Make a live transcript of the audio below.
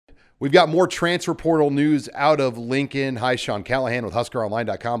We've got more transfer portal news out of Lincoln. Hi, Sean Callahan with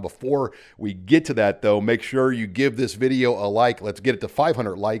HuskerOnline.com. Before we get to that, though, make sure you give this video a like. Let's get it to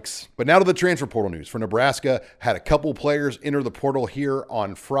 500 likes. But now to the transfer portal news for Nebraska. Had a couple players enter the portal here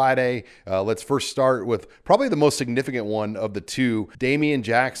on Friday. Let's first start with probably the most significant one of the two, Damian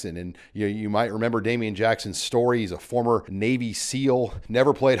Jackson. And you might remember Damian Jackson's story. He's a former Navy SEAL,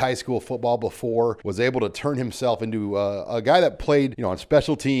 never played high school football before, was able to turn himself into a guy that played on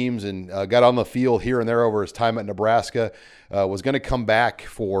special teams and got on the field here and there over his time at Nebraska, was going to come back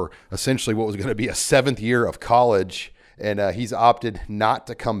for essentially what was going to be a 7th year of college. And he's opted not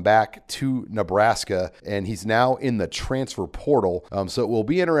to come back to Nebraska, and he's now in the transfer portal. So it will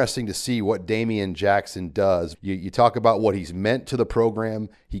be interesting to see what Damian Jackson does. You talk about what he's meant to the program.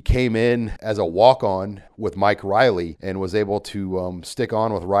 He came in as a walk-on with Mike Riley and was able to stick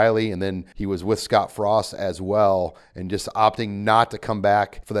on with Riley, and then he was with Scott Frost as well, and just opting not to come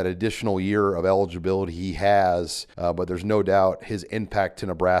back for that additional year of eligibility he has. But there's no doubt his impact to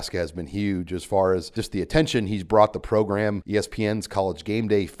Nebraska has been huge as far as just the attention he's brought the program. ESPN's College Game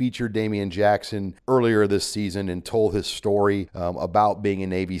Day featured Damian Jackson earlier this season and told his story about being a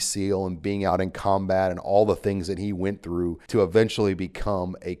Navy SEAL and being out in combat and all the things that he went through to eventually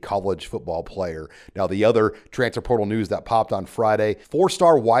become a college football player. Now, the other transfer portal news that popped on Friday,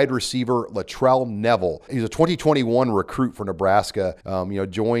 4-star wide receiver Latrell Neville. He's a 2021 recruit for Nebraska,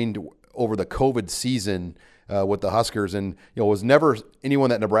 joined over the COVID season with the Huskers, and was never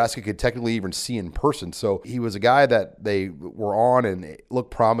anyone that Nebraska could technically even see in person. So he was a guy that they were on and it looked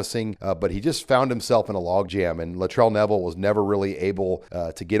promising, but he just found himself in a logjam. And Latrell Neville was never really able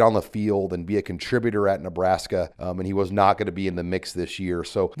to get on the field and be a contributor at Nebraska, and he was not going to be in the mix this year.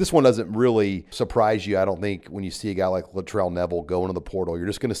 So this one doesn't really surprise you, I don't think, when you see a guy like Latrell Neville go into the portal. You're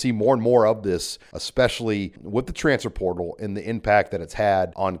just going to see more and more of this, especially with the transfer portal and the impact that it's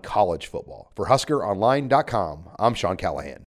had on college football. For HuskerOnline.com, I'm Sean Callahan.